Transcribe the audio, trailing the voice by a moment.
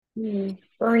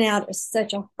Burnout is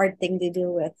such a hard thing to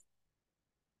deal with,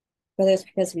 whether it's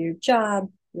because of your job,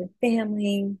 your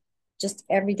family, just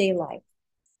everyday life.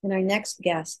 And our next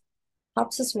guest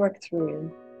helps us work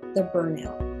through the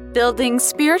burnout. Building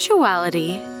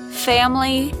spirituality,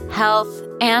 family, health,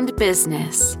 and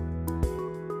business.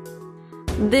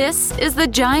 This is the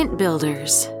Giant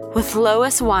Builders with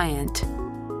Lois Wyant.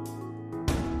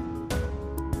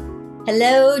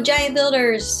 Hello, Giant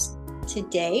Builders.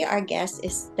 Today, our guest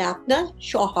is Dapna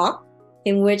Shah,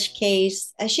 in which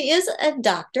case she is a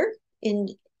doctor in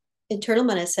internal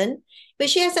medicine, but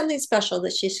she has something special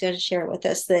that she's going to share with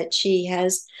us that she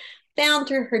has found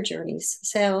through her journeys.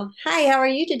 So, hi, how are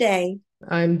you today?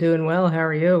 I'm doing well. How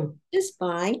are you? Just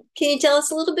fine. Can you tell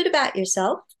us a little bit about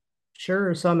yourself?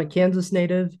 Sure. So I'm a Kansas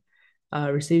native.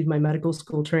 Received my medical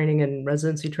school training and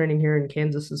residency training here in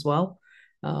Kansas as well.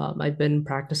 I've been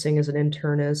practicing as an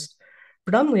internist,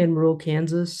 predominantly in rural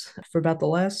Kansas for about the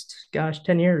last,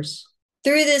 10 years.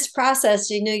 Through this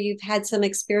process, you've had some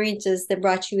experiences that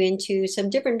brought you into some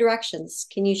different directions.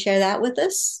 Can you share that with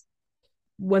us?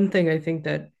 One thing I think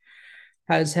that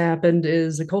has happened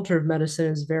is the culture of medicine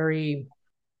is very,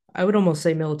 I would almost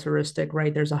say militaristic,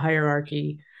 right? There's a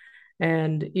hierarchy.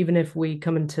 And even if we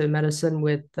come into medicine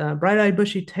with bright-eyed,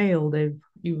 bushy tail,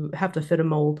 you have to fit a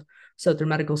mold. So through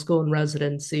medical school and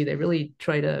residency, they really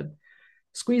try to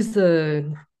squeeze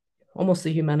the almost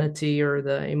the humanity or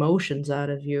the emotions out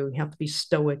of you. You have to be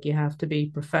stoic. You have to be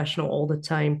professional all the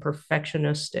time,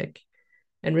 perfectionistic,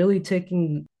 and really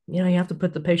taking, you have to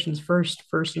put the patients first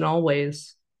and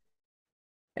always.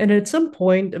 And at some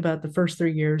point, about the first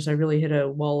 3 years, I really hit a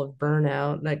wall of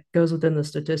burnout. And that goes within the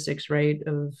statistics, right?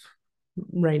 Of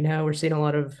right now, we're seeing a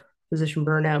lot of physician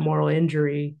burnout, moral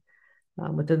injury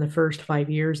within the first 5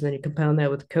 years. And then you compound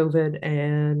that with COVID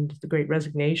and the Great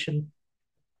Resignation.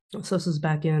 So this is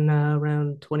back in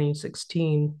around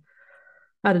 2016.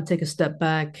 I had to take a step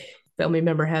back. Family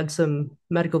member had some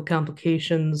medical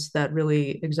complications that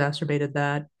really exacerbated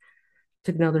that.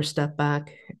 Took another step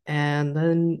back, and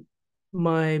then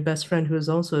my best friend, who is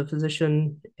also a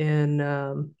physician in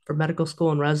for medical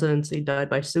school and residency, died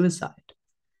by suicide,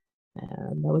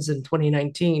 and that was in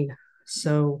 2019.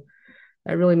 So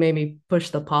that really made me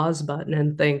push the pause button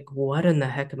and think, what in the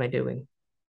heck am I doing?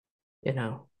 You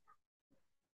know.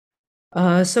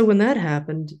 So when that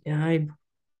happened, I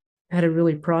had to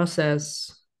really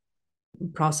process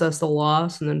the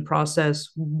loss and then process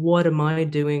what am I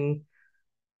doing,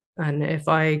 and if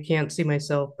I can't see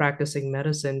myself practicing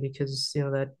medicine because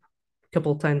that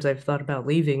couple of times I've thought about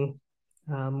leaving,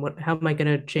 how am I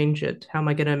going to change it? How am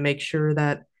I going to make sure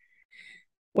that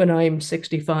when I'm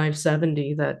 65,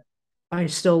 70, that I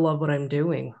still love what I'm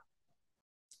doing?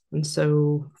 And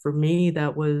so for me,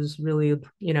 that was really,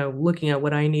 looking at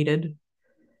what I needed,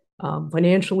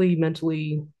 financially,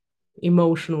 mentally,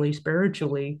 emotionally,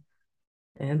 spiritually.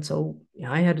 And so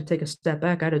I had to take a step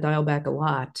back. I had to dial back a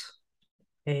lot.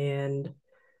 And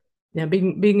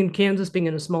being in Kansas, being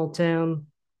in a small town,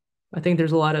 I think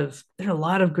there's a lot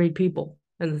of great people.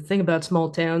 And the thing about small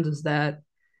towns is that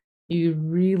you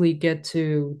really get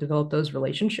to develop those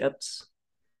relationships.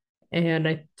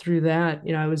 And through that,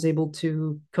 I was able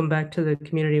to come back to the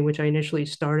community in which I initially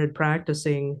started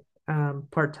practicing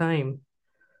part time.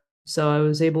 So I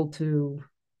was able to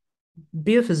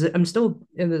be a physician. I'm still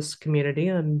in this community.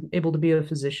 I'm able to be a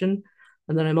physician,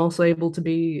 and then I'm also able to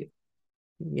be,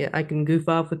 yeah, I can goof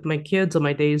off with my kids on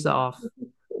my days off.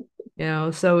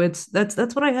 So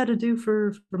that's what I had to do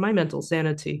for my mental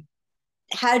sanity.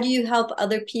 How do you help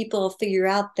other people figure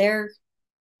out their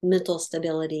mental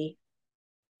stability?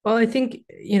 Well, I think,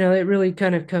 it really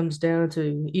kind of comes down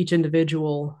to each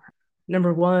individual.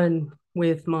 Number one,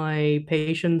 with my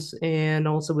patients and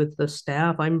also with the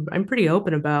staff, I'm pretty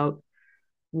open about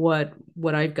what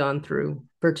I've gone through,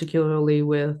 particularly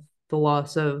with the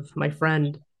loss of my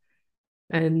friend.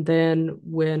 And then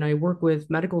when I work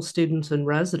with medical students and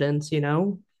residents,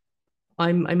 I'm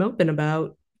open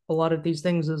about a lot of these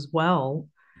things as well.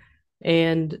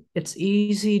 And it's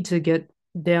easy to get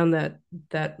down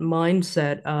that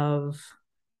mindset of,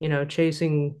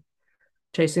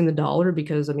 chasing the dollar,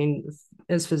 because I mean,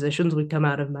 as physicians, we come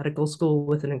out of medical school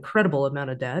with an incredible amount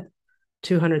of debt.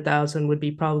 200,000 would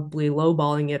be probably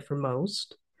lowballing it for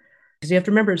most. Because you have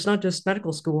to remember, it's not just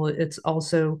medical school, it's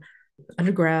also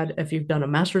undergrad, if you've done a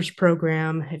master's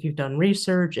program, if you've done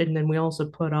research, and then we also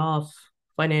put off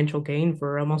financial gain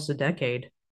for almost a decade.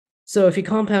 So if you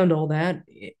compound all that,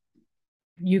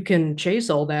 you can chase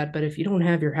all that, but if you don't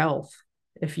have your health,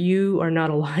 if you are not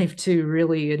alive to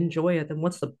really enjoy it, then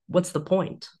what's the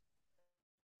point?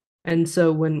 And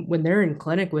so when they're in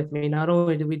clinic with me, not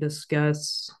only do we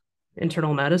discuss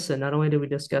internal medicine, not only did we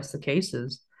discuss the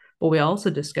cases, but we also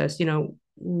discussed,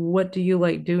 what do you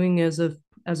like doing as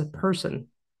a person?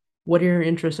 What are your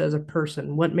interests as a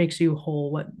person? What makes you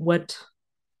whole? What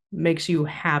makes you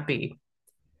happy?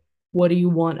 What do you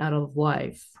want out of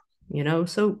life?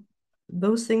 So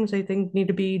those things I think need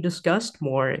to be discussed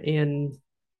more in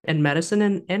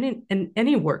medicine and in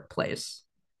any workplace.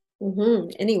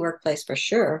 Any workplace for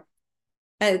sure.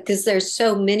 Because there's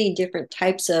so many different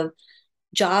types of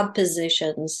job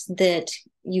positions that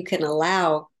you can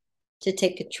allow to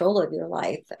take control of your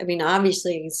life. I mean,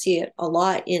 obviously, you see it a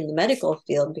lot in the medical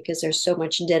field because there's so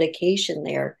much dedication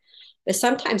there. But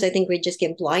sometimes I think we just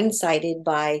get blindsided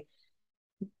by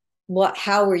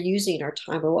how we're using our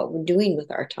time or what we're doing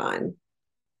with our time.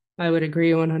 I would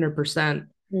agree 100%.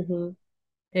 Mm-hmm.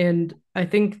 And I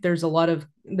think there's a lot of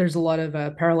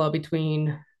parallel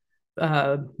between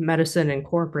medicine and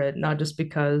corporate, not just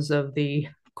because of the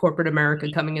corporate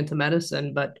America coming into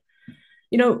medicine, but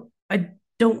I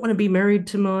don't want to be married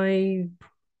to my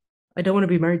I don't want to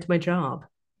be married to my job.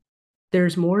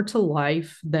 There's more to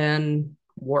life than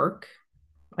work.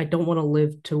 I don't want to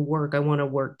live to work. I want to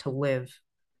work to live.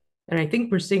 And I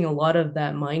think we're seeing a lot of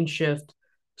that mind shift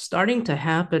starting to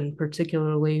happen,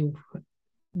 particularly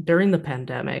during the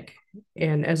pandemic.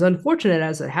 And as unfortunate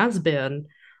as it has been,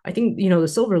 I think, the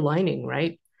silver lining,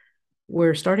 right?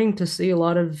 We're starting to see a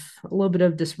little bit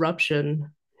of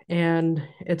disruption, and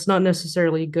it's not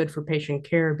necessarily good for patient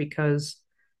care because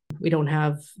we don't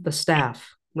have the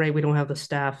staff, right? We don't have the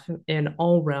staff in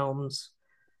all realms,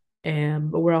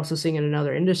 and but we're also seeing it in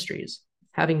other industries.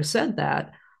 Having said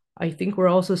that, I think we're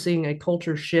also seeing a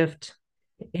culture shift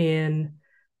in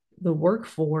the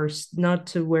workforce, not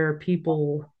to where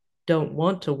people don't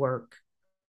want to work,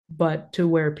 but to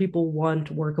where people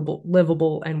want workable,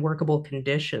 livable, and workable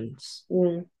conditions.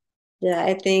 Mm. Yeah,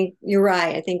 I think you're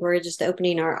right. I think we're just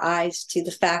opening our eyes to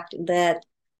the fact that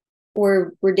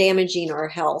we're damaging our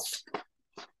health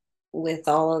with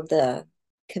all of the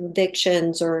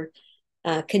convictions or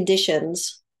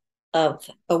conditions of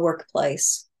a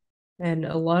workplace. And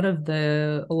a lot of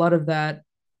that,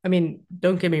 I mean,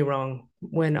 don't get me wrong.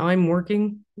 When I'm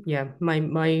working, yeah, my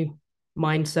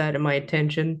mindset and my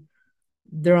attention,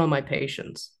 they're on my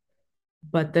patients.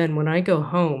 But then when I go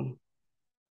home,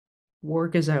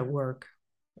 work is at work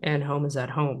and home is at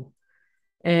home.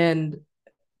 And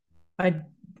I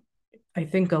I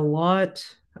think a lot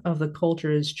of the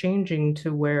culture is changing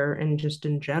to where, and just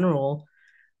in general,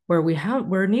 where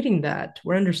we're needing that.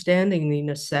 We're understanding the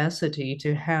necessity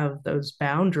to have those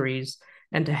boundaries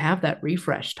and to have that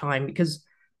refresh time, because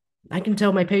I can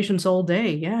tell my patients all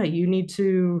day, yeah, you need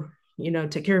to,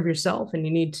 take care of yourself, and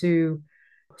you need to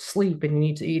sleep, and you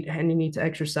need to eat, and you need to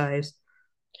exercise.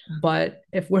 But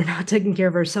if we're not taking care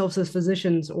of ourselves as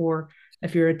physicians, or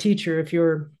if you're a teacher, if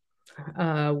you're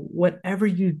whatever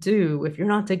you do, if you're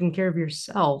not taking care of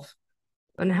yourself,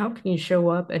 then how can you show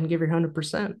up and give your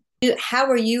 100%? How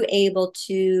are you able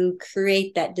to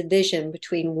create that division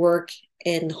between work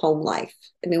and home life?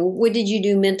 I mean, what did you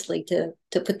do mentally to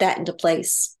put that into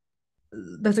place?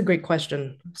 That's a great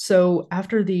question. So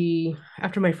after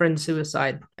my friend's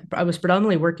suicide, I was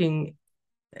predominantly working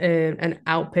in an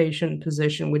outpatient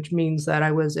position, which means that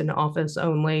I was in office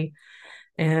only,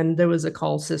 and there was a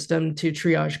call system to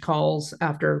triage calls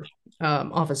after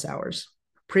office hours.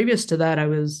 Previous to that, I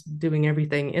was doing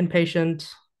everything inpatient,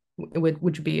 which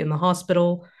would be in the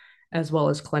hospital as well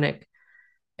as clinic.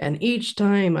 And each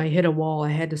time I hit a wall, I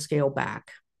had to scale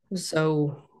back.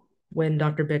 So when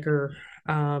Dr. Bicker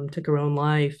took her own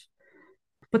life,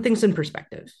 put things in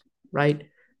perspective, right?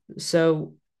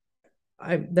 So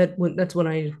that's when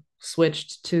I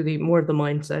switched to the more of the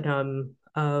mindset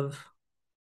of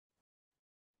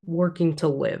working to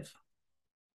live.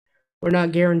 We're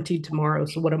not guaranteed tomorrow,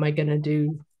 so what am I going to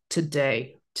do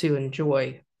today to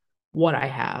enjoy what I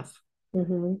have?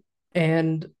 Mm-hmm.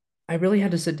 And I really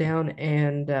had to sit down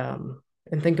and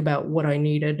think about what I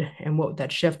needed and what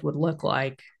that shift would look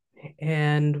like.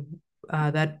 And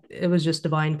that it was just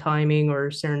divine timing, or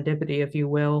serendipity, if you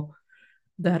will,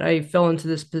 that I fell into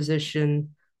this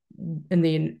position in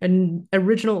the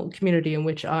original community in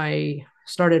which I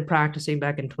started practicing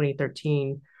back in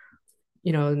 2013.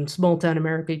 In small town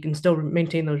America, you can still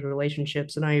maintain those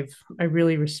relationships. And I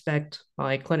really respect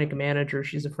my clinic manager.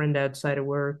 She's a friend outside of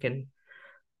work, and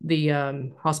the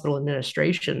hospital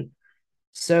administration.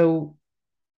 So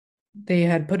they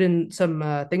had put in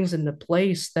some things into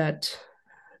place that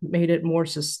made it more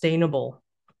sustainable.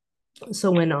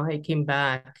 So when I came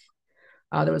back,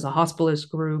 there was a hospitalist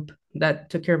group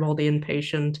that took care of all the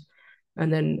inpatient,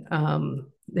 and then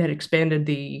they had expanded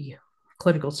the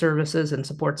clinical services and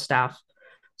support staff.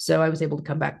 So I was able to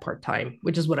come back part-time,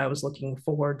 which is what I was looking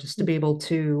for, just to be able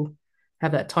to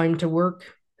have that time to work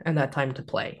and that time to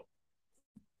play.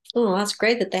 Oh, that's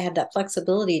great that they had that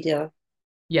flexibility to.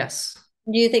 Yes.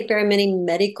 Do you think very many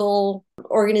medical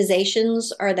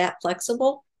organizations are that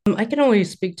flexible? I can only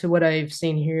speak to what I've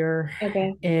seen here,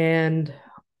 Okay. and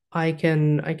I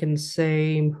can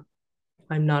say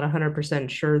I'm not 100%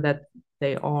 sure that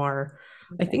they are.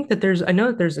 Okay. I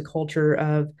know that there's a culture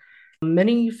of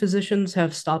many physicians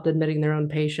have stopped admitting their own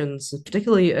patients,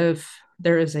 particularly if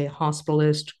there is a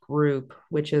hospitalist group,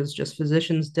 which is just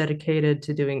physicians dedicated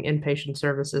to doing inpatient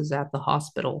services at the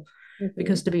hospital. Hmm.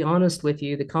 Because to be honest with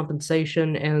you, the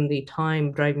compensation and the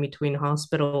time driving between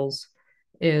hospitals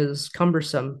is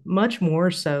cumbersome, much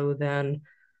more so than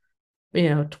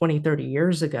 20, 30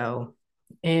 years ago.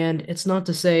 And it's not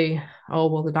to say,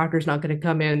 oh, well, the doctor's not going to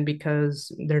come in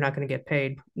because they're not going to get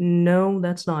paid. No,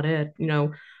 that's not it.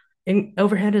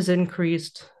 Overhead has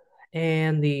increased,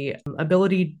 and the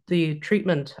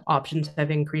treatment options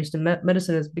have increased, and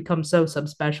medicine has become so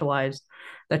subspecialized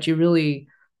that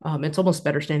it's almost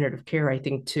better standard of care, I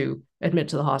think, to admit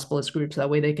to the hospitalist groups. That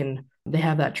way they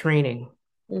have that training.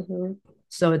 Hmm.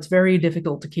 So it's very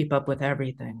difficult to keep up with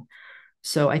everything.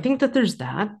 So I think that there's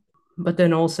that. But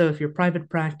then also, if you're private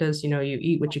practice, you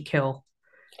eat what you kill.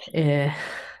 Eh,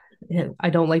 I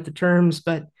don't like the terms,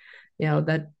 but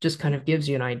that just kind of gives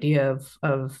you an idea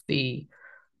of the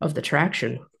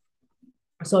traction.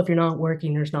 So if you're not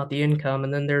working, there's not the income,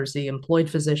 and then there's the employed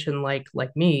physician like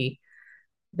me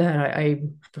that I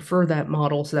prefer that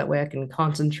model, so that way I can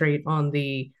concentrate on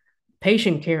the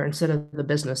patient care instead of the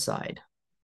business side.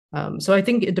 So I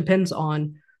think it depends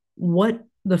on what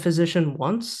the physician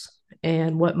wants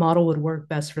and what model would work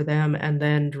best for them, and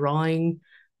then drawing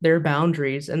their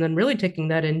boundaries, and then really taking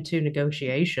that into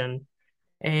negotiation.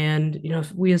 And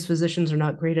if we as physicians are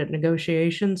not great at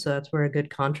negotiation, so that's where a good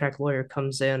contract lawyer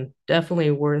comes in.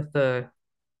 Definitely worth the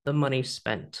money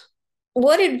spent.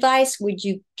 What advice would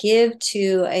you give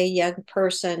to a young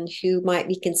person who might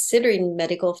be considering the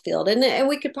medical field? And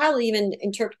we could probably even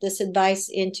interpret this advice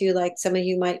into like some of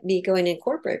you might be going in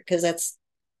corporate because that's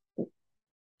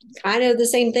kind of the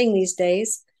same thing these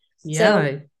days. So,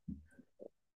 Yeah,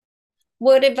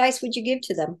 what advice would you give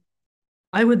to them?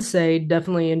 I would say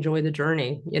definitely enjoy the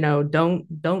journey.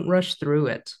 Don't rush through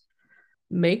it.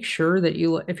 Make sure that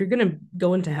if you're going to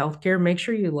go into healthcare, make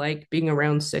sure you like being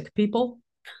around sick people,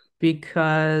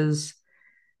 because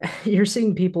you're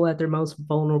seeing people at their most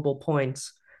vulnerable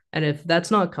points. And if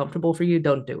that's not comfortable for you,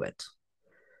 don't do it.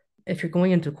 If you're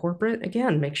going into corporate,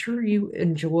 again, make sure you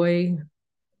enjoy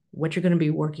what you're going to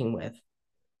be working with,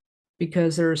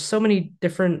 because there are so many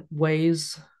different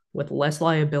ways with less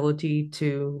liability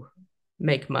to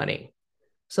make money.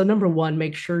 So number one,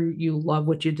 make sure you love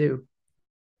what you do.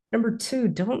 Number two,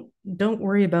 don't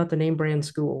worry about the name brand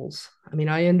schools. I mean,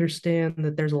 I understand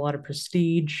that there's a lot of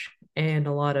prestige and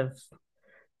a lot of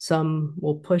some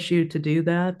will push you to do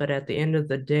that, but at the end of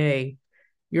the day,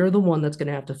 you're the one that's going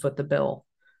to have to foot the bill.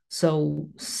 So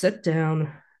sit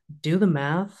down, do the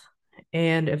math,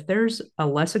 and if there's a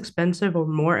less expensive or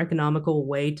more economical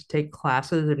way to take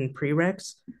classes and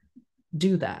prereqs,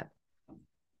 do that.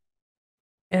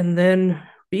 And then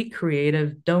be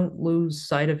creative. Don't lose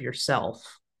sight of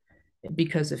yourself,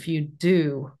 because if you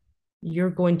do, you're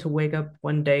going to wake up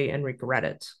one day and regret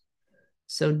it.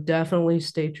 So definitely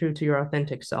stay true to your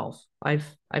authentic self. I've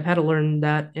had to learn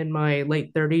that in my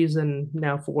late 30s and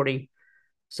now 40.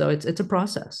 So it's a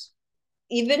process.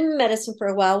 You've been in medicine for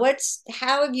a while.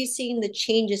 How have you seen the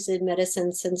changes in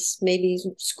medicine since maybe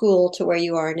school to where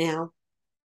you are now?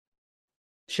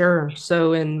 Sure.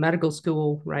 So in medical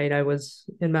school, right, I was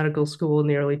in medical school in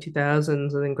the early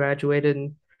 2000s, and then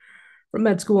graduated from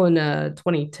med school in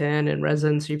 2010, and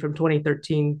residency from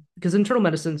 2013, because internal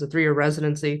medicine is a 3-year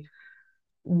residency.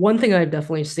 One thing I've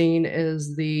definitely seen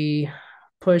is the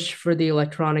push for the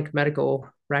electronic medical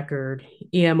record,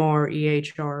 EMR,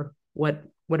 EHR,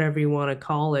 whatever you want to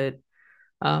call it.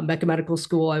 Back in medical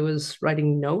school, I was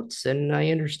writing notes, and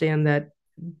I understand that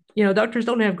doctors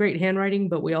don't have great handwriting,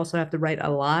 but we also have to write a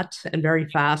lot and very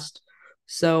fast.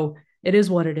 So it is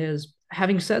what it is.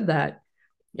 Having said that,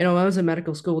 when I was in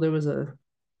medical school, there was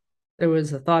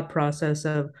a thought process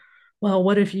of, well,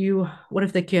 what if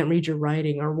they can't read your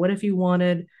writing, or what if you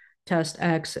wanted test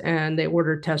X and they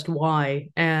ordered test Y,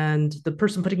 and the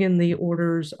person putting in the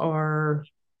orders are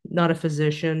not a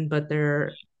physician, but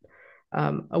they're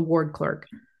a ward clerk.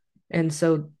 And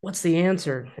so what's the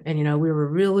answer? And we were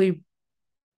really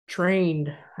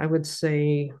trained, I would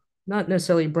say, not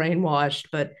necessarily brainwashed,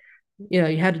 but you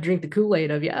had to drink the Kool-Aid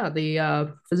of, yeah,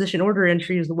 the physician order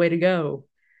entry is the way to go.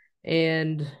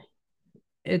 And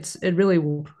It's really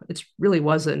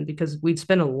wasn't, because we'd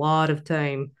spend a lot of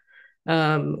time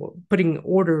putting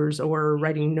orders or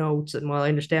writing notes. And while I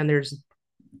understand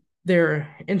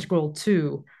they're integral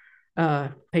to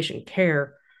patient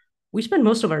care, we spend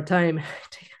most of our time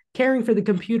caring for the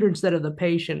computer instead of the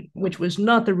patient, which was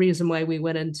not the reason why we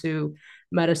went into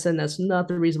medicine. That's not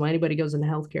the reason why anybody goes into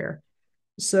healthcare.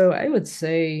 So I would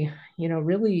say,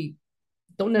 really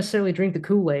don't necessarily drink the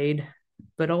Kool-Aid,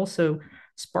 but also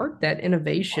spark that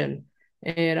innovation.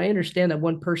 And I understand that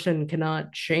one person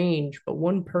cannot change, but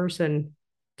one person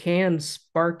can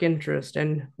spark interest.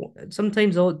 And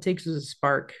sometimes all it takes is a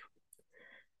spark.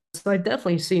 So I've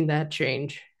definitely seen that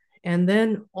change. And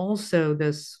then also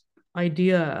this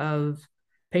idea of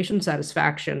patient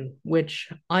satisfaction, which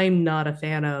I'm not a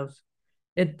fan of.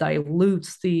 It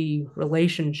dilutes the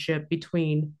relationship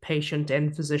between patient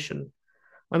and physician.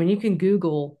 I mean, you can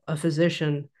Google a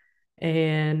physician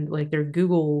and like their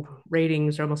Google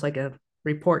ratings are almost like a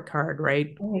report card,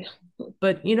 right?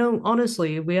 But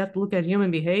honestly, we have to look at human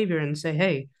behavior and say,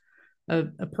 hey,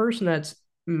 a person that's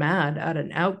mad at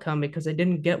an outcome because they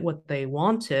didn't get what they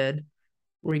wanted,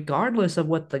 regardless of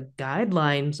what the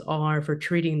guidelines are for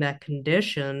treating that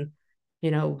condition,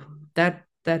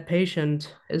 that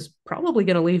patient is probably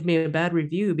going to leave me a bad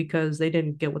review because they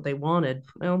didn't get what they wanted.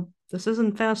 Well, this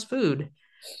isn't fast food.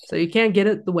 So you can't get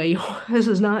it the way this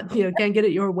is not, can't get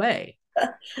it your way.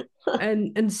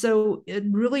 And so it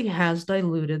really has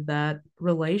diluted that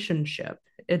relationship.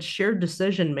 It's shared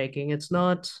decision making. It's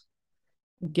not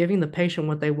giving the patient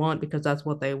what they want because that's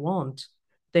what they want.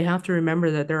 They have to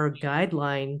remember that there are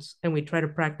guidelines and we try to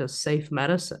practice safe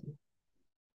medicine.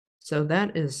 So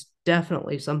that is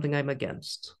definitely something I'm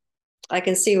against. I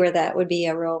can see where that would be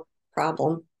a real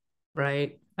problem.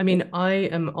 Right. I mean, I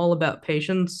am all about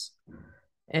patience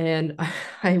and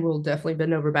I will definitely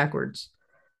bend over backwards.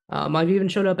 I've even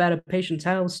showed up at a patient's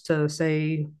house to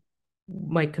say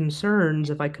my concerns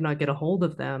if I could not get a hold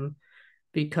of them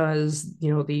because,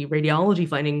 the radiology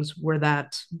findings were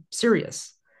that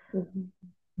serious. Mhm.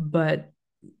 But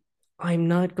I'm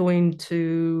not going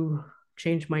to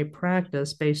change my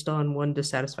practice based on one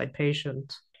dissatisfied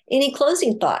patient. Any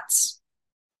closing thoughts?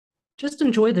 Just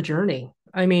enjoy the journey.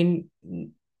 I mean,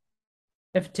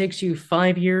 if it takes you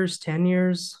 5 years, 10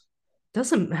 years,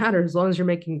 doesn't matter as long as you're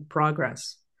making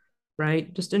progress,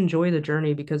 right? Just enjoy the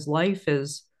journey because life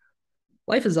is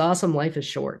awesome, life is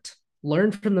short.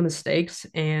 Learn from the mistakes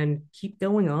and keep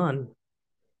going on.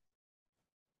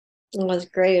 It was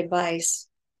great advice.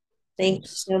 Thank you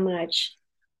Thanks. so much.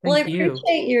 Well, I Thank you.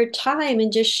 appreciate your time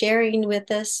and just sharing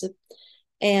with us.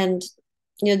 And,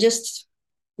 just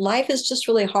life is just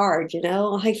really hard,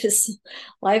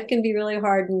 life can be really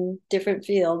hard in different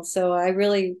fields. So I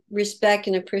really respect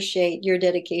and appreciate your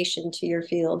dedication to your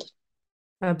field.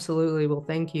 Absolutely. Well,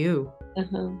 thank you.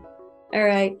 Uh-huh. All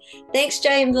right. Thanks,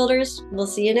 Giant Builders. We'll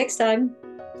see you next time.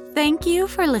 Thank you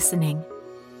for listening.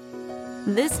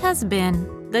 This has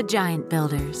been The Giant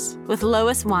Builders with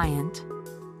Lois Wyant.